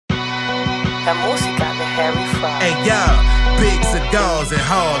La música de Harry Fraud. Hey y'all, big cigars and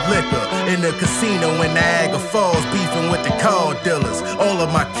hard liquor in the casino in Niagara Falls, beefing with the car dealers. All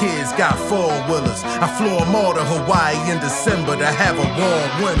of my kids got four-wheelers. I flew them all to Hawaii in December to have a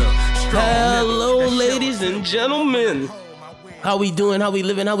warm winter. Hello, ladies and gentlemen. How we doing? How we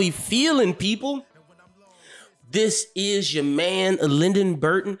living? How we feeling, people? This is your man, Lyndon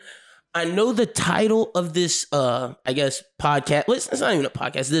Burton. I know the title of this, podcast. Well, it's not even a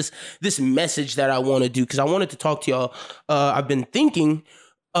podcast. This message that I want to do, because I wanted to talk to y'all. I've been thinking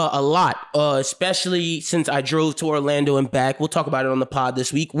a lot, especially since I drove to Orlando and back. We'll talk about it on the pod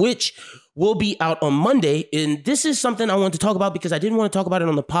this week, which will be out on Monday. And this is something I want to talk about because I didn't want to talk about it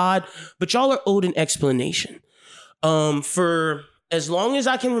on the pod, but y'all are owed an explanation. For as long as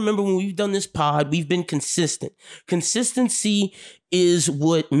I can remember when we've done this pod, we've been consistent. Consistency is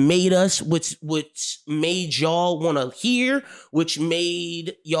what made us, which made y'all want to hear, which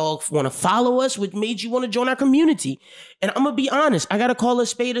made y'all want to follow us, which made you want to join our community. And I'm going to be honest, I got to call a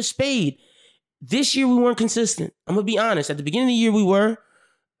spade a spade. This year we weren't consistent. I'm going to be honest. At the beginning of the year we were,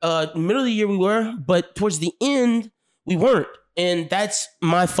 middle of the year we were, but towards the end we weren't. And that's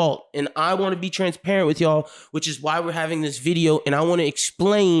my fault. And I want to be transparent with y'all, which is why we're having this video. And I want to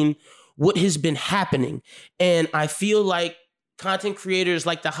explain what has been happening. And I feel like content creators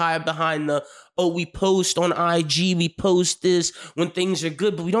like to hide behind we post on IG, we post this when things are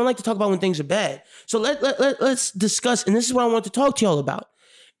good, but we don't like to talk about when things are bad. So let's discuss. And this is what I want to talk to y'all about.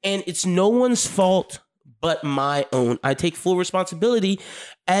 And it's no one's fault but my own. I take full responsibility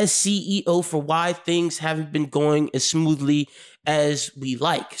as CEO for why things haven't been going as smoothly as we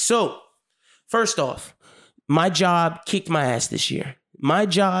like. So, first off, my job kicked my ass this year. My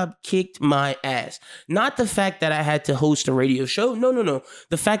job kicked my ass. Not the fact that I had to host a radio show. No.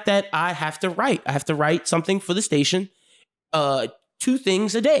 The fact that I have to write. I have to write something for the station, 2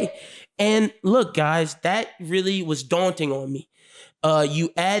 things a day. And look, guys, that really was daunting on me. You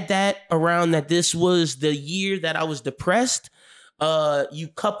add that around that this was the year that I was depressed. You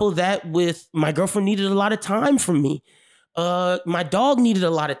couple that with my girlfriend needed a lot of time from me. My dog needed a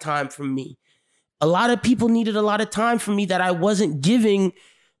lot of time from me. A lot of people needed a lot of time from me that I wasn't giving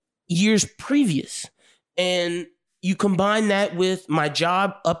years previous. And you combine that with my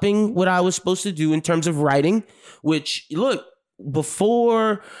job upping what I was supposed to do in terms of writing, which, look,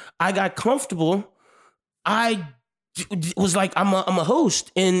 before I got comfortable, I was like, I'm a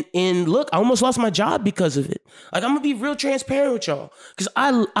host. And look, I almost lost my job because of it. Like, I'm gonna be real transparent with y'all, because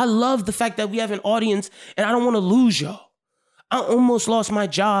I love the fact that we have an audience and I don't want to lose y'all. I almost lost my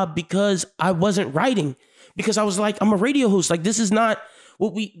job because I wasn't writing, because I was like, I'm a radio host. Like, this is not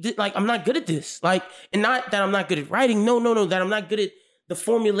what we did. Like, I'm not good at this. Like, and not that I'm not good at writing. No, that I'm not good at the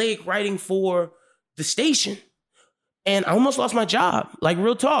formulaic writing for the station. And I almost lost my job. Like,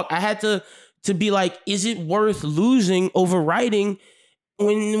 real talk. I had to be like, is it worth losing over writing?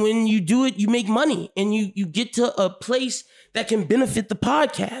 When you do it, you make money and you get to a place that can benefit the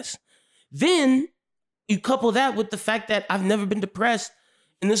podcast. Then you couple that with the fact that I've never been depressed,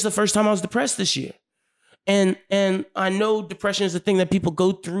 and this is the first time I was depressed this year. And I know depression is a thing that people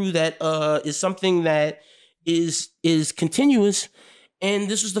go through, that is something that is continuous. And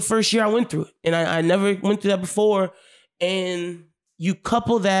this was the first year I went through it, and I never went through that before. And you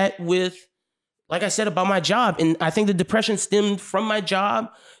couple that with, like I said, about my job. And I think the depression stemmed from my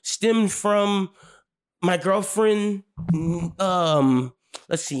job, stemmed from my girlfriend.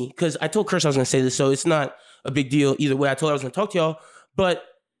 Let's see, because I told Chris I was going to say this, so it's not a big deal either way. I told her I was going to talk to y'all, but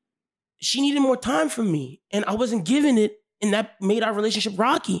she needed more time from me, and I wasn't giving it, and that made our relationship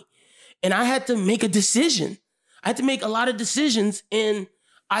rocky. And I had to make a decision. I had to make a lot of decisions, and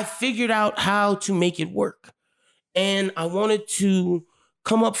I figured out how to make it work. And I wanted to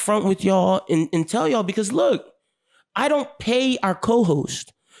come up front with y'all and tell y'all, because look, I don't pay our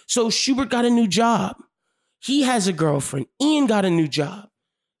co-host. So Schubert got a new job. He has a girlfriend. Ian got a new job.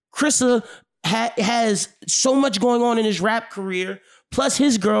 Chrissa has so much going on in his rap career, plus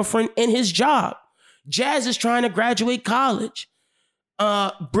his girlfriend and his job. Jazz is trying to graduate college.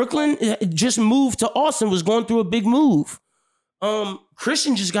 Brooklyn just moved to Austin, was going through a big move.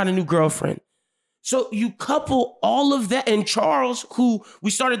 Christian just got a new girlfriend. So you couple all of that, and Charles, who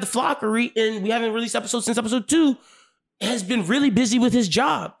we started the Flockery and we haven't released episodes since episode 2, has been really busy with his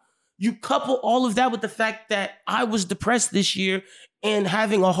job. You couple all of that with the fact that I was depressed this year and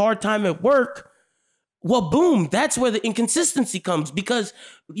having a hard time at work. Well, boom, that's where the inconsistency comes, because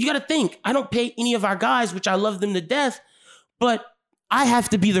you got to think, I don't pay any of our guys, which I love them to death, but I have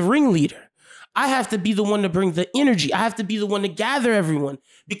to be the ringleader. I have to be the one to bring the energy. I have to be the one to gather everyone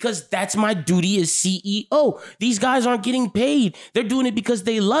because that's my duty as CEO. These guys aren't getting paid. They're doing it because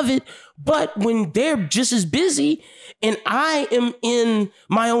they love it. But when they're just as busy and I am in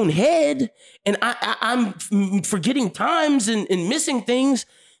my own head and I'm forgetting times and missing things,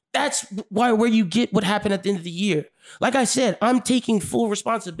 that's where you get what happened at the end of the year. Like I said, I'm taking full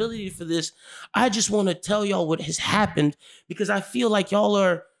responsibility for this. I just want to tell y'all what has happened because I feel like y'all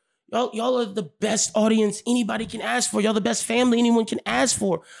are the best audience anybody can ask for. Y'all the best family anyone can ask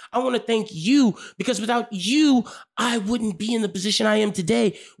for. I want to thank you because without you, I wouldn't be in the position I am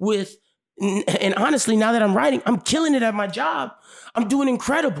today with, and honestly, now that I'm writing, I'm killing it at my job. I'm doing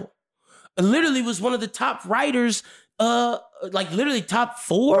incredible. I literally was one of the top writers, literally top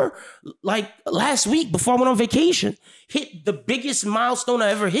 4, last week before I went on vacation. Hit the biggest milestone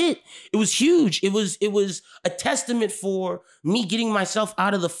I ever hit. It was huge. It was a testament for me getting myself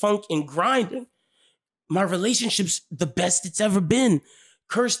out of the funk and grinding. My relationship's the best it's ever been.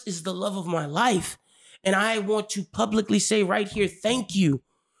 Cursed is the love of my life. And I want to publicly say right here, thank you.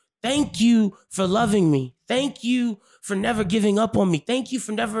 Thank you for loving me. Thank you for never giving up on me. Thank you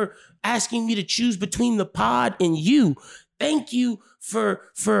for never asking me to choose between the pod and you. Thank you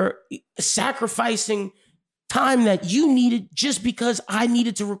for sacrificing time that you needed just because I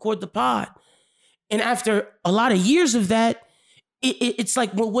needed to record the pod. And after a lot of years of that, it's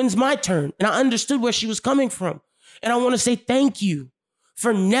like, well, when's my turn? And I understood where she was coming from. And I want to say thank you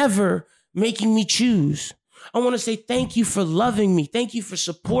for never making me choose. I want to say thank you for loving me. Thank you for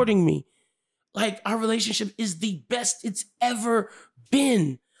supporting me. Like, our relationship is the best it's ever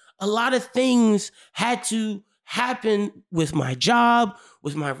been. A lot of things had to happen with my job,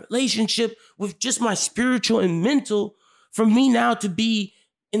 with my relationship, with just my spiritual and mental for me now to be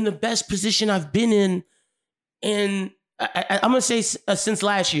in the best position I've been in. And I'm going to say since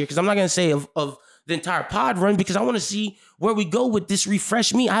last year, because I'm not going to say of the entire pod run, because I want to see where we go with this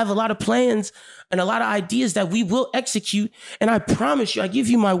Refresh Me. I have a lot of plans and a lot of ideas that we will execute. And I promise you, I give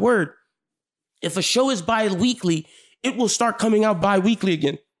you my word, if a show is bi-weekly, it will start coming out bi-weekly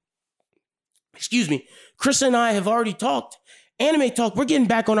again. Excuse me. Chris and I have already talked. Anime Talk, we're getting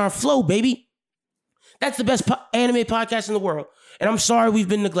back on our flow, baby. That's the best anime podcast in the world. And I'm sorry we've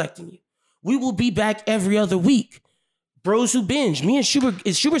been neglecting you. We will be back every other week. Bros Who Binge. Me and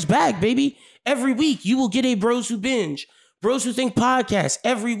Schubert's back, baby. Every week you will get a Bros Who Binge. Bros Who Think podcast.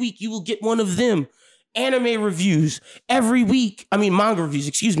 Every week you will get one of them. Anime reviews. Every week. Manga reviews,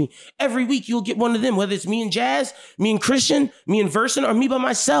 excuse me. Every week you'll get one of them, whether it's me and Jazz, me and Christian, me and Verson, or me by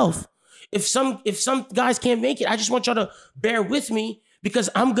myself. If some guys can't make it, I just want y'all to bear with me because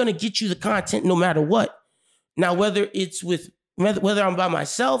I'm going to get you the content no matter what. Now, whether I'm by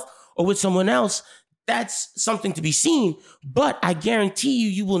myself or with someone else, that's something to be seen. But I guarantee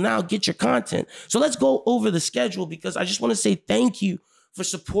you will now get your content. So let's go over the schedule because I just want to say thank you for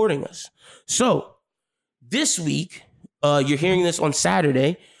supporting us. So this week, you're hearing this on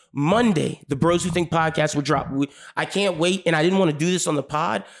Saturday. Monday, the Bros Who Think podcast will drop. I can't wait, and I didn't want to do this on the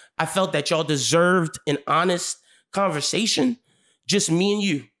pod. I felt that y'all deserved an honest conversation, just me and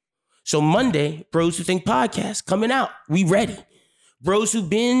you. So Monday, Bros Who Think podcast coming out. We ready. Bros Who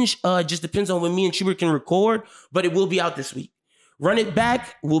Binge just depends on when me and Schubert can record, but it will be out this week. Run It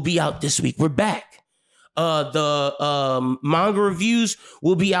Back will be out this week. We're back. The manga reviews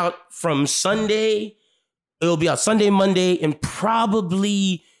will be out from Sunday. It'll be out Sunday, Monday, and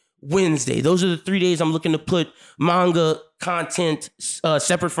probably Wednesday. Those are the 3 days I'm looking to put manga content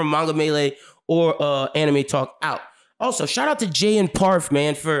separate from Manga Melee or Anime Talk out. Also, shout out to Jay and Parf,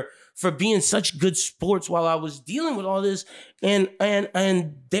 man, for being such good sports while I was dealing with all this. And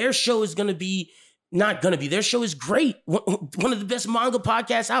their show is their show is great. One of the best manga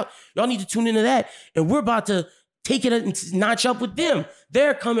podcasts out. Y'all need to tune into that. And we're about to take it a notch up with them.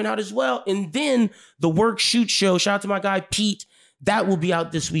 They're coming out as well. And then the Work Shoot show, shout out to my guy Pete, that will be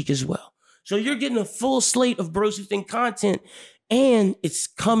out this week as well. So you're getting a full slate of Bros Who Think content, and it's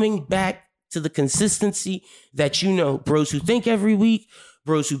coming back to the consistency that you know. Bros Who Think every week,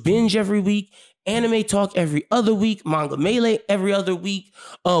 Bros Who Binge every week, Anime Talk every other week, Manga Melee every other week.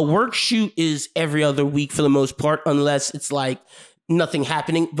 Work Shoot is every other week for the most part, unless it's like nothing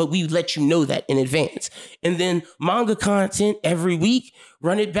happening, but we let you know that in advance. And then manga content every week,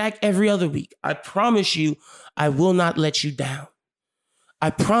 Run It Back every other week. I promise you, I will not let you down. I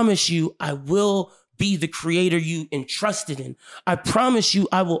promise you, I will be the creator you entrusted in. I promise you,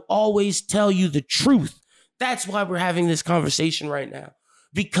 I will always tell you the truth. That's why we're having this conversation right now,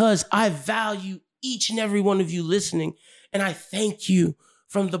 because I value each and every one of you listening, and I thank you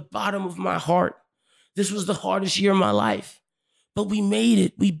from the bottom of my heart. This was the hardest year of my life, but we made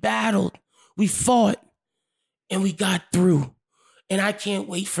it. We battled. We fought and we got through. And I can't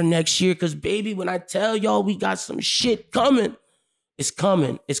wait for next year because, baby, when I tell y'all we got some shit coming, it's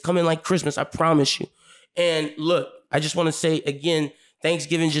coming. It's coming like Christmas, I promise you. And look, I just want to say again,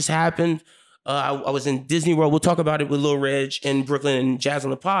 Thanksgiving just happened. I was in Disney World. We'll talk about it with Lil Reg and Brooklyn and Jazz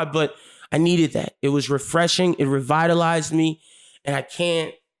on the pod, but I needed that. It was refreshing. It revitalized me. And I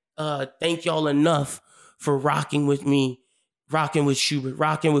can't thank y'all enough for rocking with me, rocking with Schubert,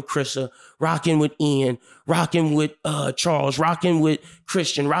 rocking with Krissa, rocking with Ian, rocking with Charles, rocking with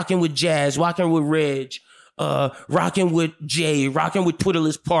Christian, rocking with Jazz, rocking with Reg, rocking with Jay, rocking with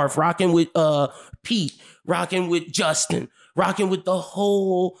Twitterless Parf, rocking with Pete, rocking with Justin, rocking with the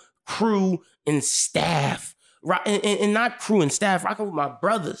whole crew and staff, and not crew and staff, rocking with my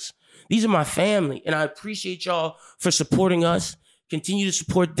brothers. These are my family, and I appreciate y'all for supporting us. Continue to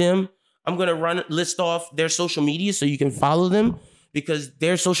support them. I'm going to list off their social media so you can follow them, because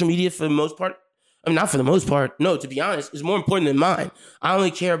their social media, for the most part, not for the most part, no, to be honest, is more important than mine. I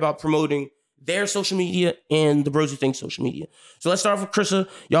only care about promoting their social media and the Bros Who Think social media. So let's start off with Krissa.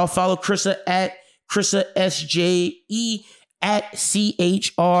 Y'all follow Krissa at Krissa SJE, at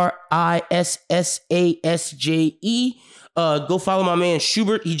ChrissaSasje. Go follow my man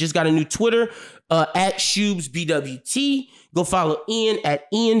Schubert. He just got a new Twitter, at ShubesBWT. Go follow Ian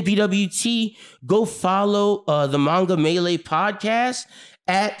at IanBWT. Go follow the Manga Melee podcast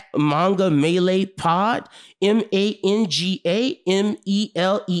at Manga Melee Pod,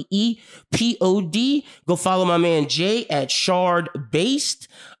 MangaMeleepod. Go follow my man Jay at Shard Based.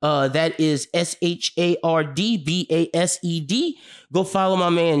 That is SHARDBASED. Go follow my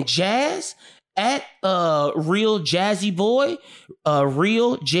man Jazz at Real Jazzy Boy,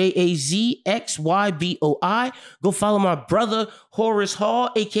 Real JAZXYBOI. Go follow my brother Horace Hall,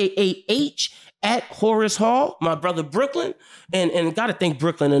 aka H, at Horace Hall. My brother Brooklyn, and gotta thank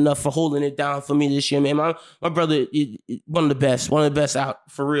Brooklyn enough for holding it down for me this year, man. My brother, one of the best out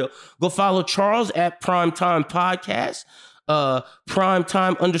for real. Go follow Charles at Primetime Podcast,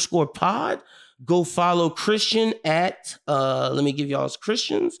 Primetime_pod. Go follow Christian at let me give y'all his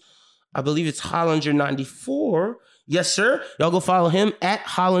Christians. I believe it's Hollinger94. Yes, sir. Y'all go follow him at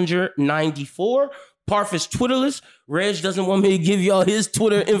Hollinger94. Parf is Twitterless. Reg doesn't want me to give y'all his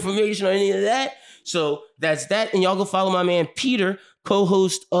Twitter information or any of that. So that's that. And y'all go follow my man Peter,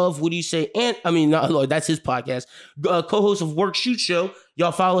 co-host of What Do You Say? Lord, that's his podcast. Co-host of Work Shoot Show.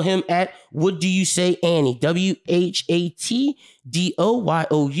 Y'all follow him at What Do You Say Annie? WhatDoyousayAni.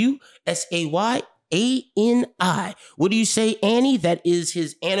 What Do You Say Annie? That is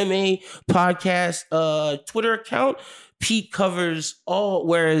his anime podcast Twitter account. Pete covers all,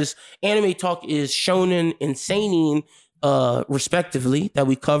 whereas Anime Talk is shonen and seinen respectively that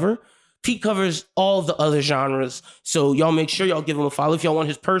we cover. Pete covers all the other genres. So y'all make sure y'all give him a follow. If y'all want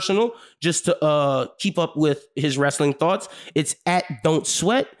his personal, just to keep up with his wrestling thoughts, it's at Don't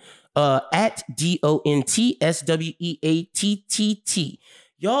Sweat, at DONTSWEATTT.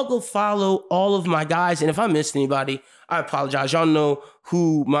 Y'all go follow all of my guys. And if I missed anybody, I apologize. Y'all know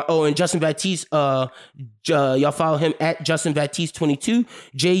who and Justin Baptiste, y'all follow him at Justin Baptiste 22,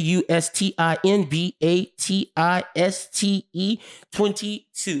 JUSTINBATISTE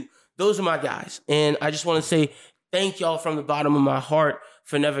 22. Those are my guys. And I just want to say thank y'all from the bottom of my heart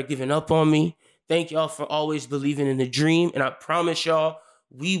for never giving up on me. Thank y'all for always believing in the dream. And I promise y'all,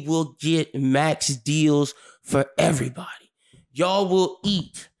 we will get max deals for everybody. Y'all will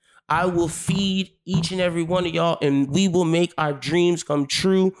eat. I will feed each and every one of y'all, and we will make our dreams come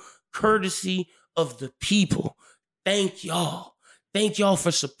true, courtesy of the people. Thank y'all. Thank y'all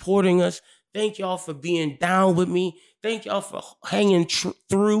for supporting us. Thank y'all for being down with me. Thank y'all for hanging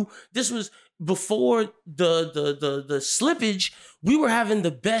through. This was before the slippage. We were having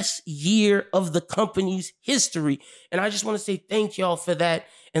the best year of the company's history, and I just want to say thank y'all for that,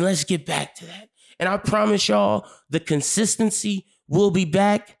 and let's get back to that. And I promise y'all, the consistency will be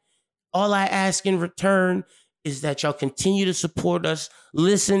back. All I ask in return is that y'all continue to support us,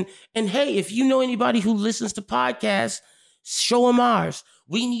 listen. And hey, if you know anybody who listens to podcasts, show them ours.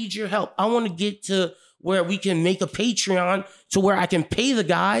 We need your help. I want to get to where we can make a Patreon to where I can pay the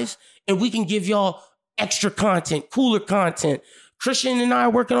guys and we can give y'all extra content, cooler content. Christian and I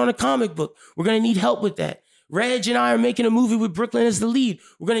are working on a comic book. We're going to need help with that. Reg and I are making a movie with Brooklyn as the lead.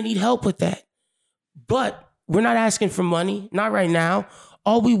 We're going to need help with that. But we're not asking for money, not right now.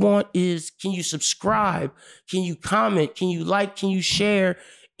 All we want is, can you subscribe? Can you comment? Can you like? Can you share?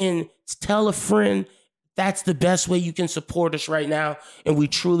 And tell a friend. That's the best way you can support us right now. And we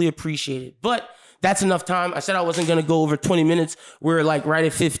truly appreciate it. But that's enough time. I said I wasn't going to go over 20 minutes. We're like right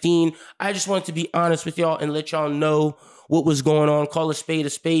at 15. I just wanted to be honest with y'all and let y'all know what was going on. Call a spade a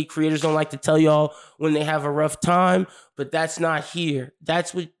spade. Creators don't like to tell y'all when they have a rough time, but that's not here.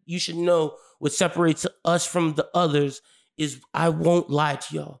 That's what you should know. What separates us from the others is I won't lie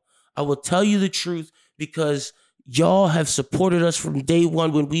to y'all. I will tell you the truth because y'all have supported us from day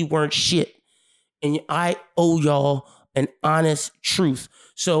one when we weren't shit. And I owe y'all an honest truth.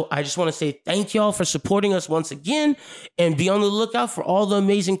 So I just want to say thank y'all for supporting us once again and be on the lookout for all the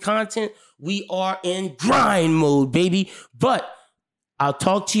amazing content. We are in grind mode, baby. But I'll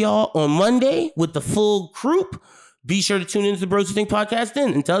talk to y'all on Monday with the full group. Be sure to tune into the Bros Who Think podcast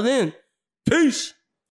then. Until then, peace.